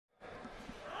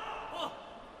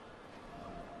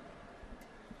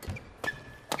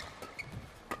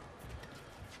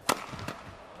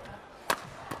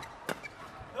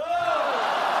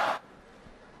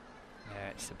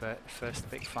first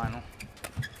big final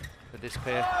for this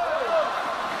pair.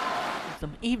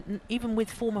 Them, even with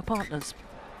former partners.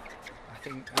 I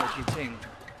think Ting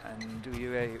and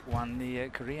Yue won the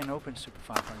Korean Open Super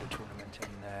 500 tournament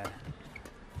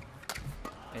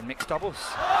in mixed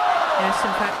doubles. Yes,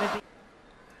 in fact, they'd be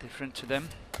different to them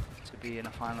to be in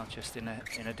a final just in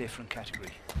a different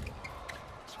category.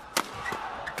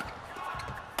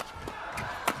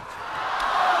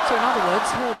 So in other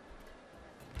words, her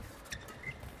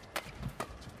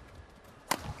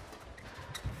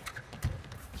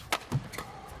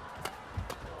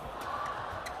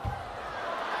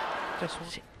just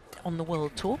was on the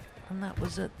World Tour, and that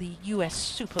was at the US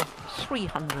Super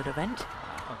 300 event.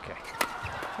 Okay.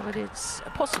 But it's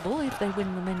possible, if they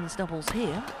win the men's doubles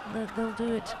here, that they'll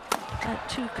do it at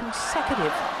 2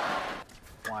 consecutive.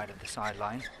 Wide of the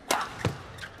sideline, but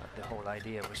the whole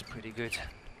idea was pretty good.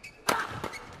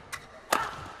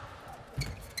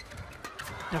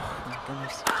 Oh my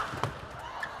goodness.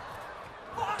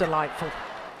 Delightful.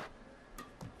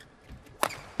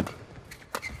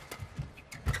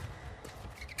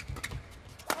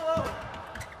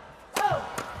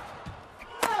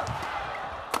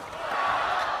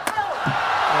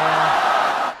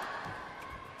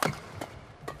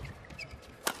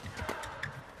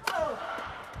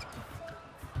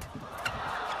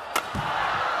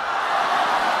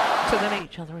 So they met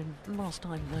each other in last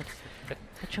time that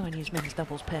the Chinese men's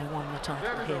doubles pair won the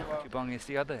title here. Qibong is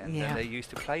the other, and then they used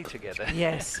to play together.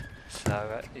 Yes.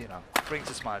 So, you know, brings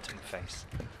a smile to my face.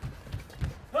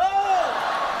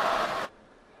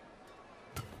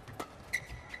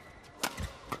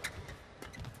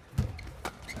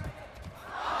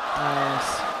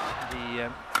 Yes.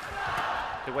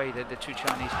 The way that the two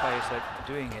Chinese players are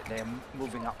doing it, they're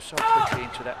moving up so quickly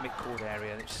into that mid-court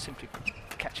area, it's simply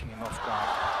catching him off guard.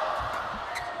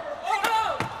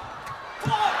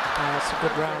 That's a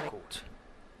good rally.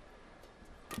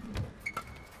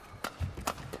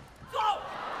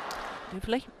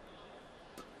 Lovely.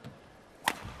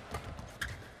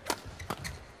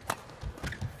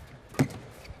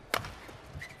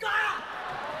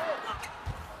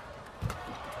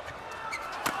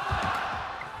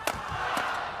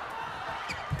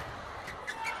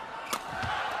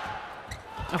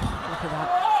 Oh, look at that.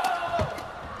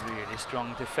 Really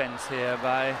strong defense here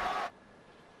by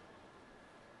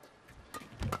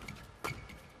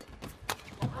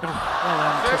well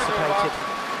anticipated.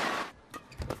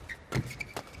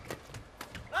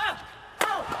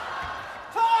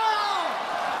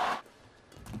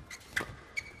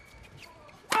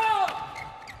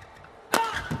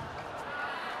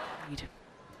 Lead.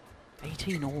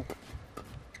 18 all.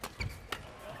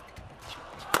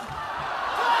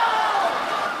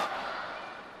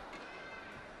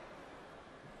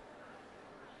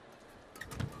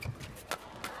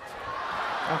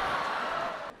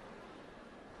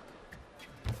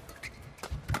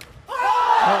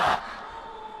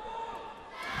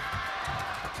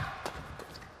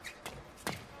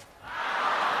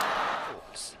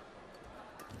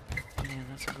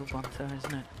 That's a good one though,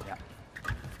 isn't it? Yeah.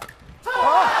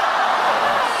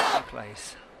 Oh!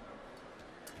 Place.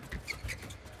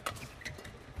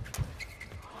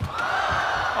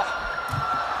 Oh.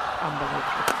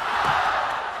 Unbelievable.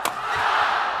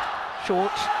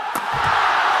 Short.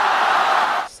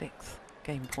 6th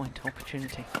game point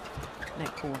opportunity.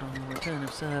 Net cord on the return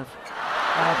of serve.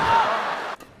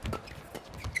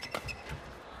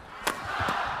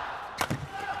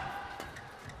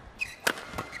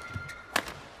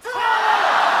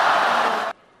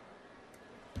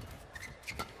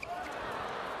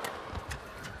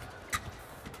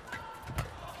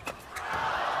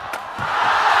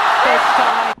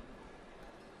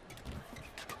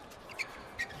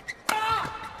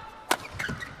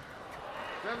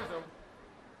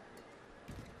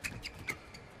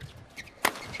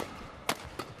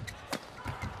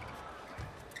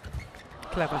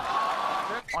 Clever.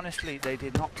 Honestly, they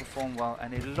did not perform well,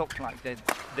 and it looked like they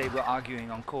were arguing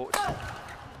on court.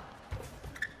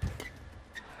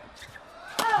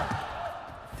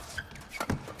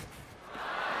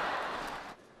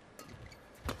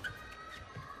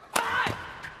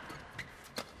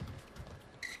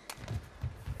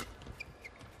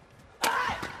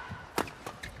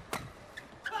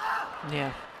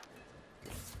 Yeah.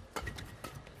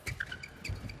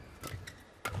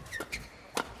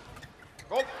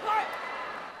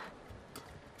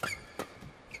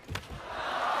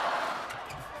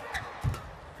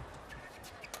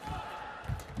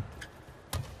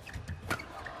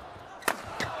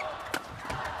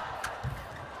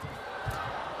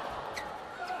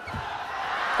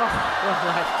 Oh, well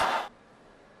left.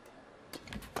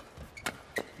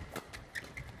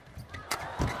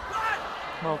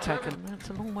 Well taken. That's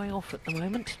a long way off at the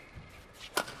moment.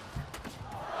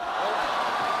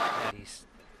 These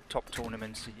top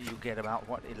tournaments, you get about,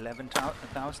 what,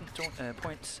 11,000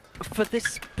 points? For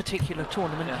this particular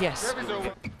tournament, Yeah. yes.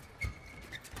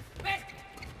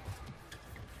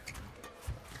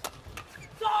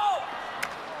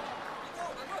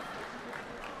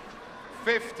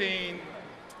 15-12.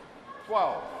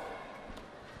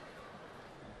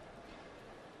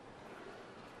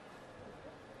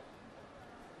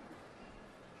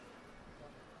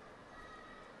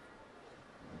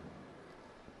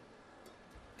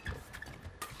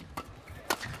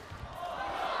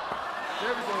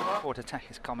 Court attack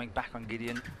is coming back on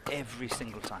Gideon every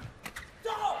single time.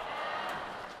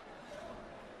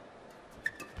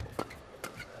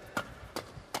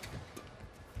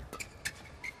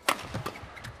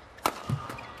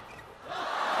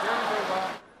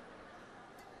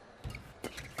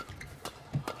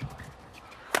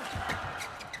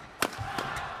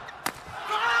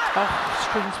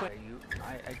 Strings were.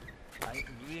 I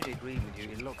really agree with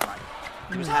you. It looked like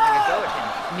he was having a go at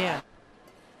him. Yeah.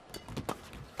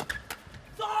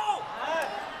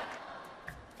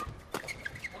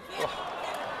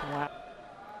 Wow.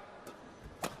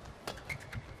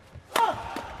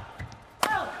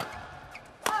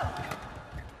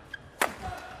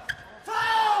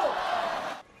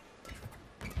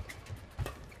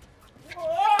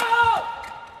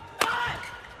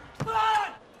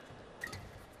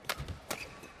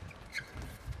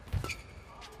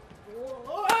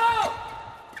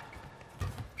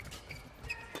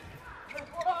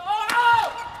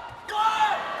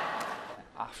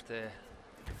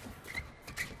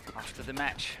 After the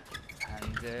match,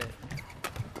 and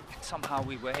somehow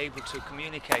we were able to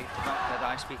communicate. Not that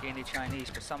I speak any Chinese,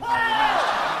 but somehow we managed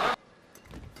to communicate.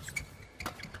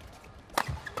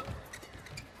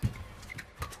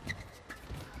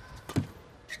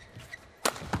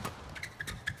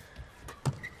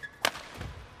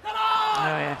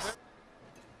 Oh yes.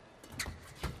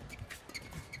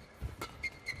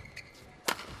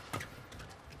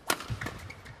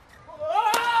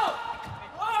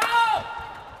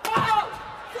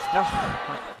 No.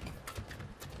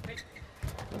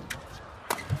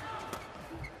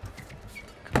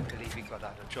 Can't believe he got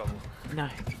out of trouble. No.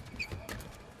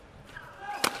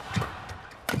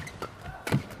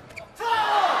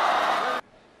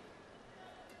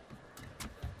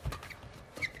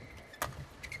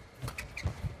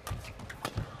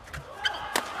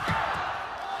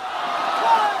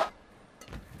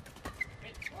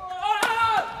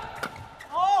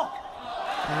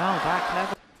 Now back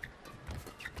level.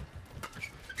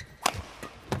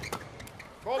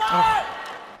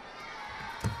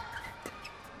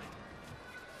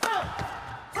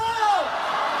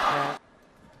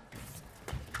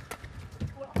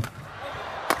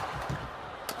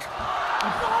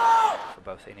 For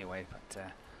both anyway, but